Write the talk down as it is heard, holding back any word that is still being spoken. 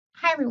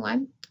Hi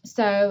everyone.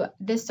 So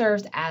this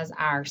serves as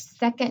our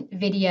second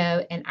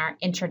video in our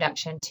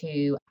introduction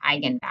to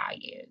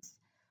eigenvalues.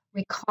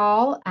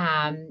 Recall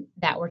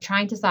that we're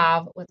trying to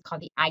solve what's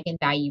called the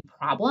eigenvalue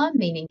problem,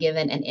 meaning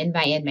given an n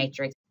by n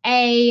matrix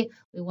A,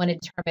 we want to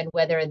determine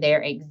whether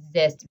there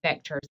exist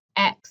vectors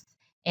x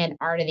in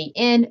R to the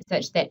n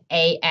such that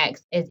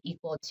ax is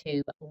equal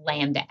to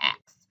lambda x.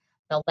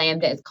 The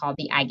lambda is called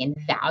the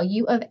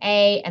eigenvalue of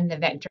A, and the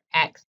vector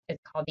x is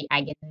called the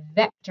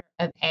eigenvector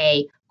of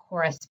A,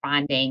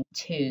 corresponding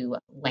to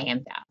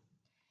lambda.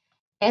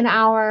 In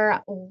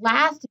our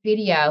last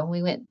video,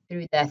 we went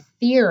through the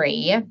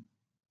theory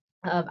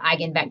of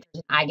eigenvectors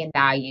and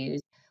eigenvalues.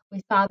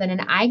 We saw that an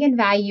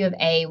eigenvalue of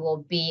A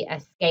will be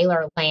a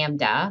scalar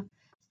lambda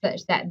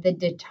such that the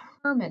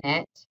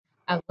determinant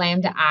of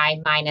lambda I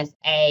minus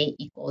A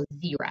equals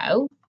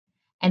 0.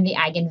 And the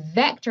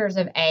eigenvectors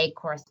of A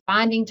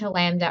corresponding to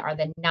lambda are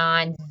the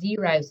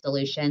non-zero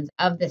solutions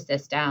of the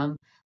system,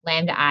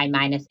 lambda I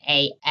minus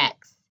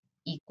AX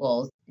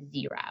equals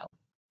 0.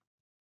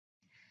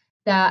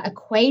 The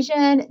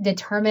equation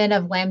determinant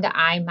of lambda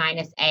I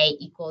minus A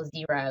equals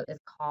 0 is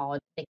called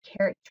the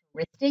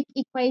characteristic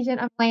equation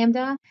of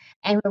lambda,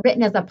 and when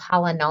written as a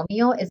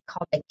polynomial is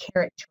called the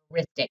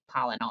characteristic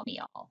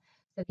polynomial.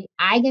 So the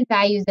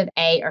eigenvalues of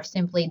A are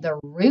simply the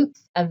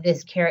roots of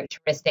this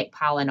characteristic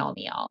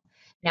polynomial.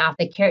 Now, if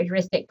the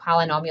characteristic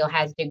polynomial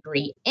has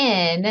degree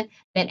n,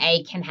 then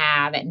A can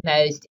have at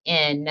most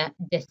n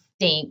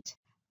distinct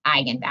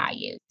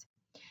eigenvalues.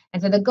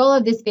 And so the goal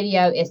of this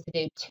video is to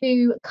do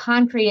two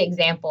concrete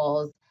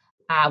examples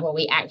where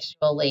we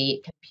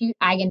actually compute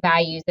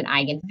eigenvalues and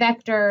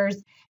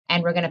eigenvectors,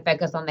 and we're going to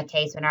focus on the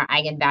case when our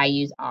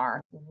eigenvalues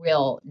are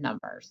real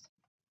numbers.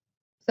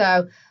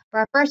 So for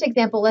our first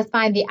example, let's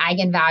find the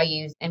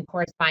eigenvalues and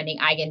corresponding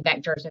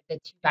eigenvectors of the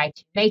 2 by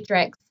 2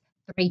 matrix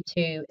 3,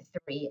 2,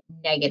 3,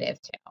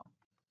 negative 2.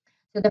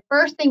 So the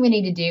first thing we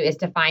need to do is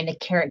to find the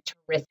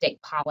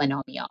characteristic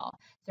polynomial.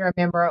 So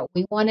remember,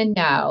 we want to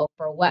know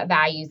for what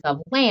values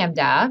of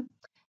lambda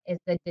is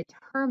the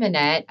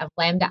determinant of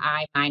lambda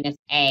I minus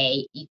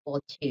A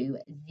equal to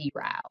 0.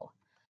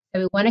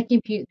 So we want to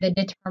compute the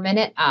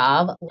determinant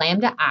of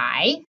lambda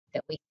I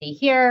that we see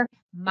here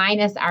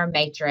minus our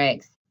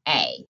matrix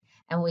A.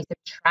 And when we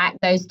subtract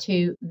those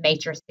two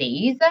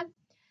matrices,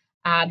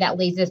 that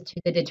leads us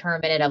to the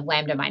determinant of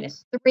lambda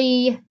minus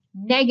 3,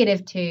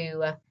 negative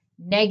 2,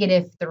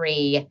 negative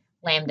 3,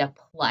 lambda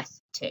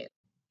plus 2.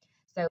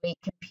 So we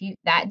compute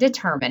that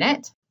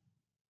determinant.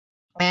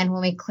 And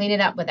when we clean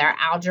it up with our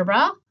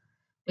algebra,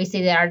 we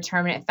see that our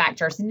determinant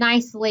factors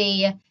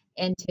nicely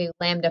into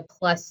lambda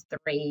plus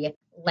 3,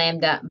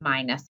 lambda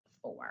minus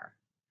 4.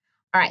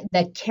 All right,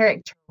 the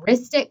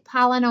characteristic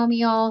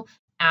polynomial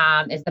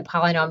is the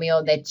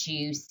polynomial that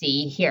you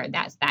see here.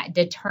 That's that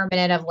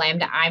determinant of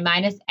lambda I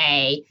minus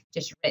A,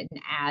 just written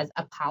as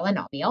a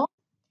polynomial.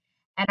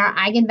 And our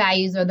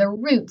eigenvalues are the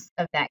roots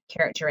of that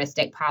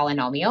characteristic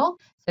polynomial.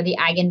 So the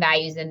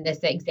eigenvalues in this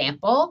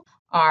example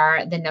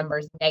are the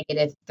numbers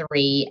negative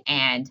 3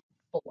 and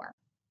 4.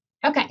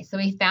 Okay, so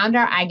we found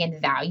our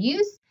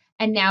eigenvalues,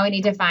 and now we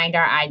need to find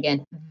our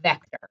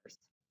eigenvectors.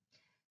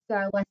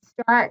 So let's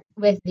start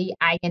with the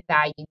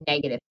eigenvalue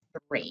negative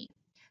 3.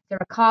 So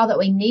recall that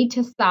we need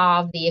to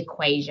solve the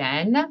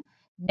equation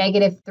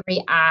negative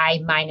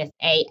 3i minus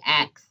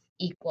ax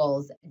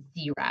equals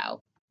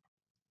 0.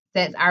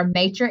 Since our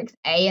matrix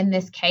A in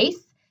this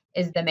case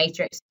is the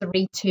matrix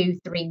 3, 2,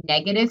 3,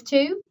 negative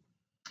 2,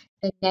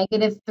 the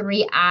negative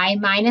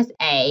 3i minus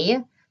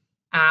A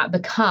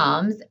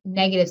becomes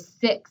negative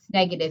 6,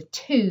 negative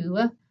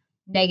 2,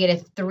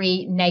 negative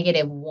 3,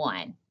 negative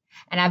 1.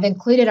 And I've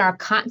included our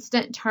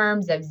constant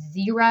terms of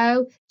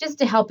 0 just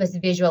to help us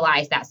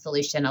visualize that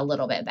solution a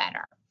little bit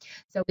better.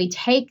 So we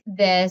take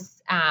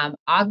this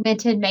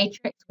augmented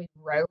matrix, we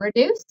row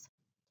reduce,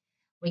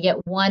 we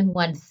get 1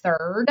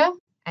 1/3,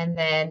 and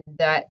then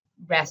the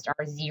rest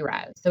are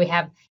 0. So we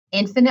have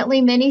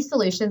infinitely many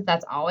solutions.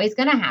 That's always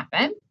going to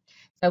happen.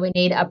 So we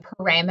need a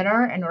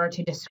parameter in order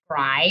to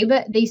describe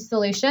these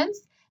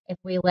solutions. If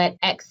we let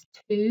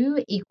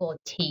x2 equal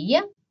t,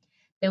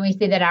 then we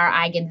see that our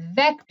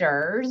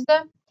eigenvectors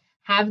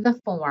have the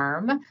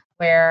form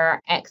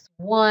where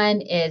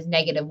x1 is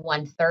negative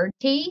 1/3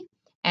 t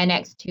and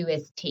x2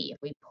 is t.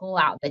 If we pull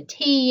out the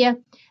t,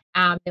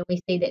 then we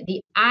see that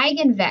the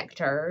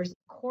eigenvectors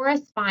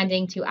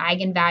corresponding to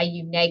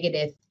eigenvalue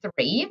negative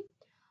 3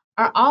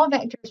 are all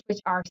vectors which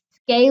are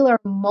scalar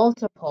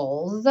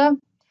multiples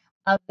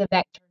of the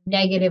vector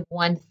negative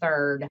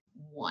 1/3,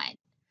 1.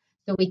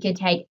 So we could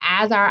take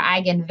as our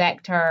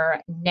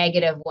eigenvector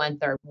negative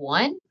 1/3,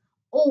 1,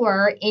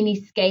 or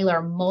any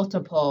scalar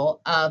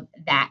multiple of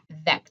that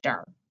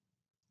vector.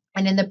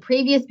 And in the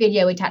previous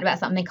video, we talked about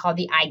something called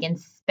the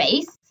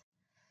eigenspace.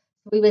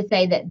 We would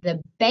say that the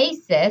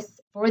basis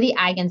for the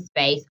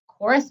eigenspace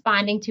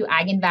corresponding to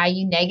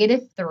eigenvalue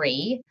negative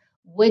 3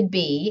 would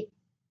be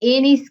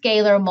any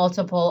scalar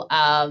multiple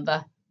of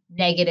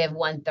negative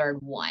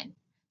 1/3, 1.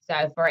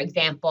 So for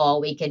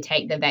example, we could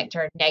take the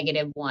vector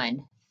negative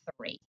 1,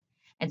 3.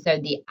 And so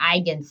the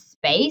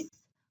eigenspace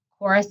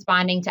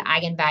corresponding to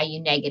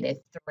eigenvalue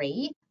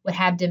 -3 would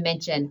have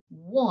dimension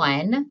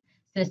 1,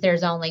 since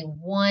there's only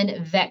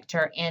one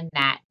vector in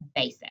that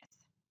basis.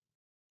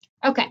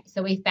 Okay,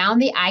 so we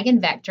found the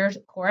eigenvectors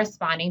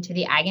corresponding to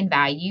the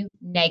eigenvalue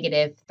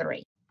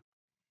 -3.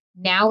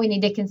 Now we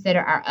need to consider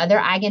our other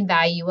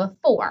eigenvalue of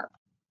 4.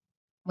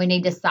 We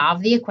need to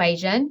solve the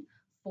equation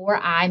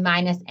 4i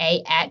minus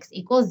ax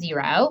equals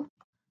 0.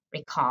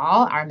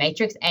 Recall, our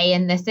matrix A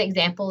in this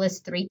example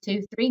is 3,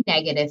 2, 3,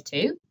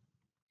 -2.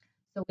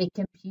 So we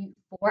compute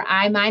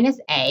 4i minus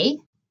a,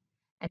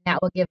 and that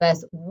will give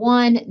us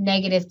 1,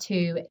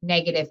 -2,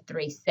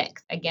 -3,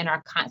 6. Again,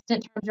 our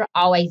constant terms are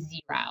always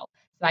 0.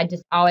 So I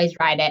just always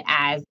write it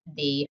as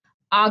the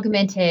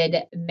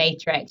augmented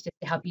matrix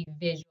just to help you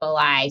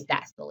visualize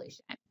that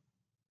solution.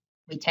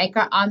 We take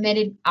our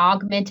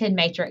augmented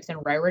matrix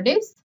and row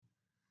reduce.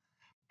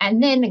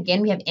 And then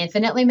again, we have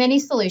infinitely many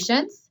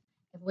solutions.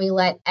 If we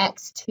let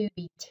x2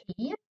 be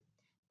t,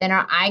 then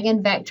our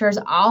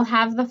eigenvectors all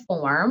have the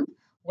form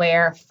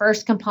where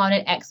first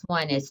component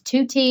x1 is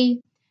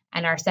 2t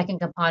and our second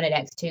component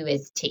x2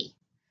 is t.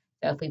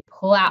 So if we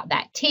pull out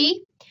that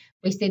t,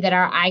 we see that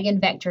our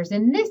eigenvectors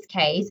in this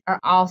case are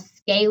all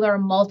scalar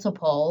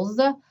multiples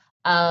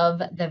of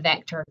the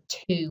vector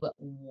 2,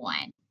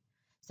 1.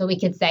 So we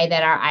could say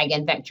that our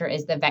eigenvector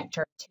is the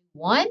vector 2,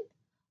 1.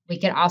 We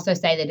could also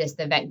say that it's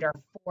the vector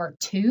 4,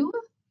 2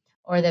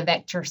 or the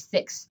vector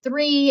 6,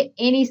 3.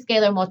 Any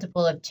scalar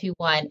multiple of 2,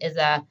 1 is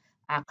a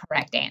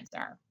correct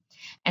answer.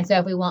 And so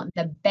if we want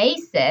the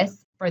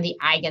basis for the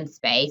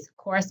eigenspace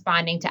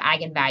corresponding to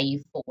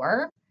eigenvalue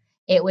 4,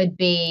 it would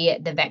be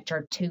the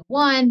vector 2,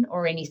 1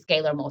 or any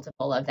scalar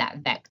multiple of that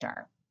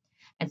vector.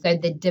 And so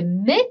the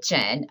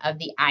dimension of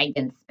the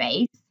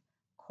eigenspace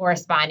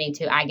corresponding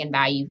to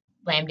eigenvalue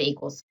lambda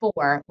equals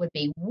 4 would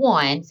be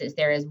 1, since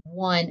there is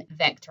one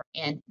vector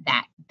in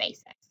that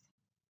basis.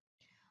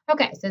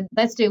 Okay, so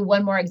let's do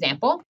one more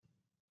example.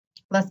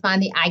 Let's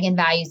find the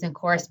eigenvalues and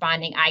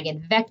corresponding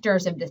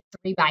eigenvectors of the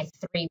 3 by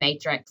 3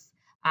 matrix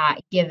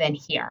given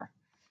here.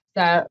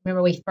 So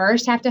remember, we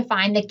first have to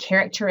find the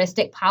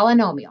characteristic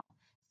polynomial.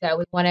 So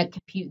we want to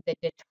compute the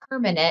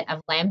determinant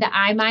of lambda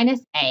I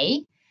minus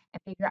a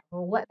and figure out,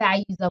 well, what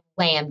values of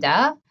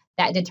lambda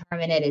that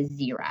determinant is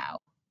 0.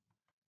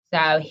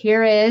 So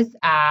here is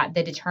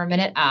the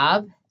determinant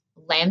of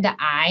lambda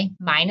I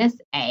minus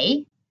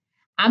a.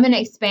 I'm going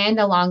to expand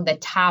along the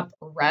top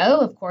row.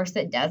 Of course,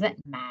 it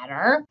doesn't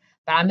matter,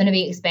 but I'm going to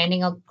be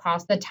expanding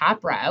across the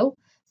top row.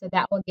 So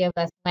that will give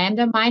us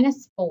lambda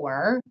minus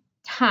 4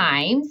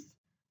 times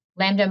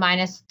lambda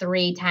minus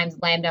 3 times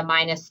lambda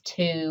minus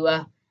 2,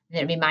 and then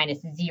it would be minus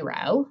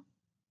 0.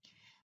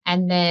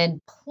 And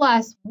then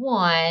plus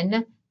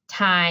 1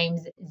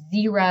 times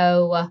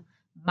 0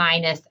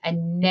 minus a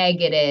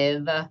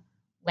negative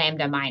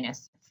lambda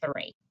minus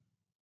 3.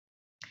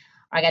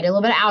 I got to do a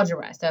little bit of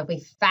algebra. So if we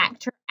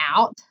factor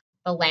out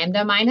the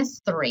lambda minus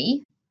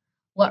 3,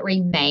 what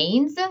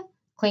remains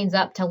cleans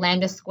up to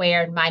lambda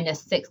squared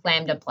minus 6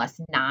 lambda plus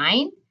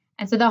 9.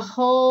 And so the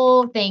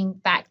whole thing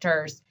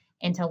factors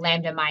into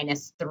lambda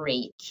minus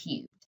 3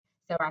 cubed.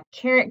 So our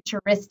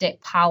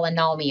characteristic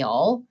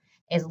polynomial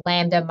is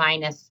lambda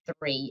minus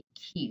 3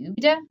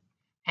 cubed.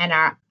 And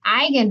our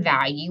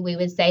eigenvalue, we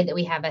would say that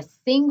we have a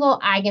single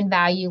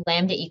eigenvalue,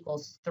 lambda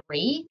equals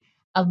 3,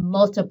 of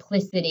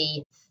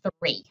multiplicity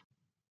 3.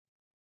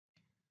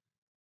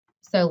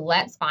 So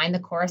let's find the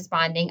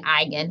corresponding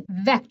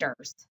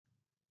eigenvectors.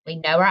 We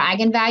know our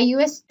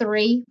eigenvalue is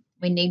 3.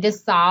 We need to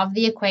solve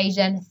the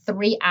equation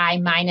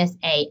 3i minus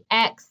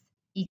ax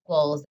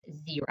equals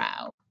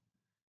 0.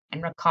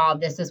 And recall,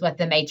 this is what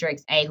the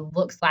matrix A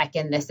looks like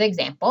in this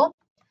example.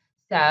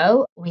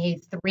 So we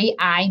have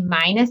 3i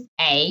minus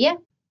a.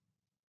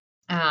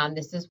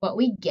 This is what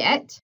we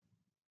get.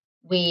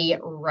 We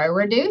row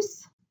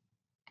reduce,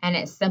 and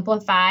it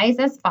simplifies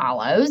as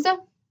follows.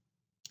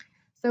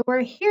 So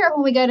we're here,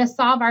 when we go to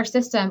solve our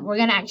system, we're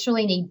going to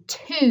actually need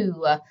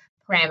 2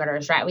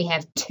 parameters, right? We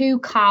have 2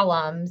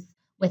 columns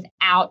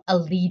without a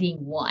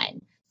leading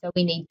one. So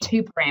we need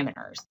 2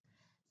 parameters.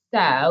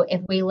 So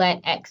if we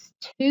let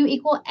x2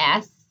 equal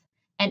s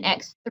and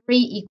x3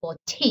 equal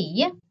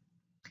t,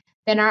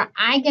 then our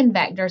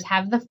eigenvectors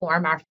have the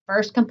form, our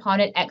first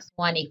component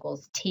x1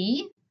 equals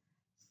t,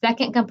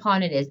 second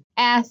component is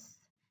s,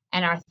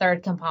 and our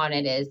third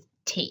component is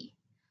t.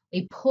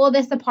 We pull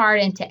this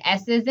apart into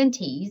s's and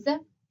t's,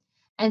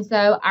 and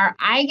so our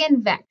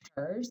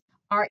eigenvectors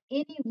are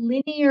any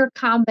linear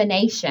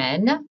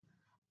combination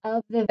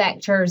of the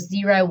vectors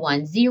 0,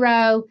 1,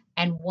 0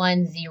 and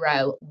 1,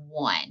 0,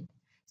 1.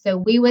 So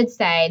we would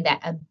say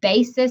that a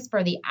basis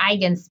for the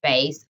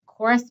eigenspace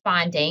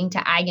corresponding to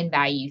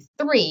eigenvalue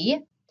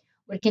 3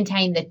 would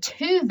contain the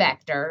 2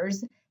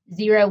 vectors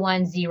 0,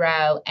 1,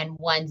 0 and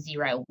 1,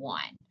 0,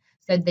 1.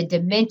 So the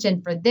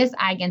dimension for this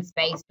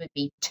eigenspace would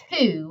be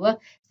 2,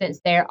 since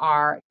there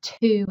are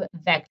 2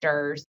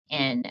 vectors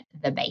in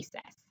the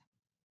basis.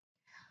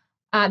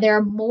 There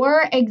are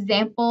more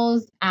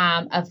examples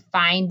of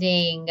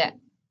finding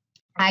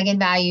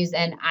eigenvalues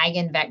and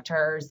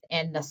eigenvectors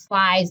in the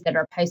slides that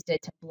are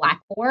posted to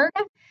Blackboard.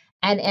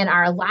 And in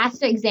our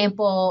last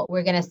example,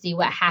 we're going to see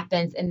what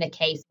happens in the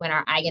case when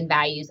our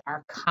eigenvalues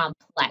are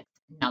complex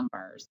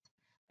numbers.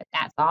 But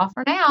that's all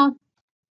for now.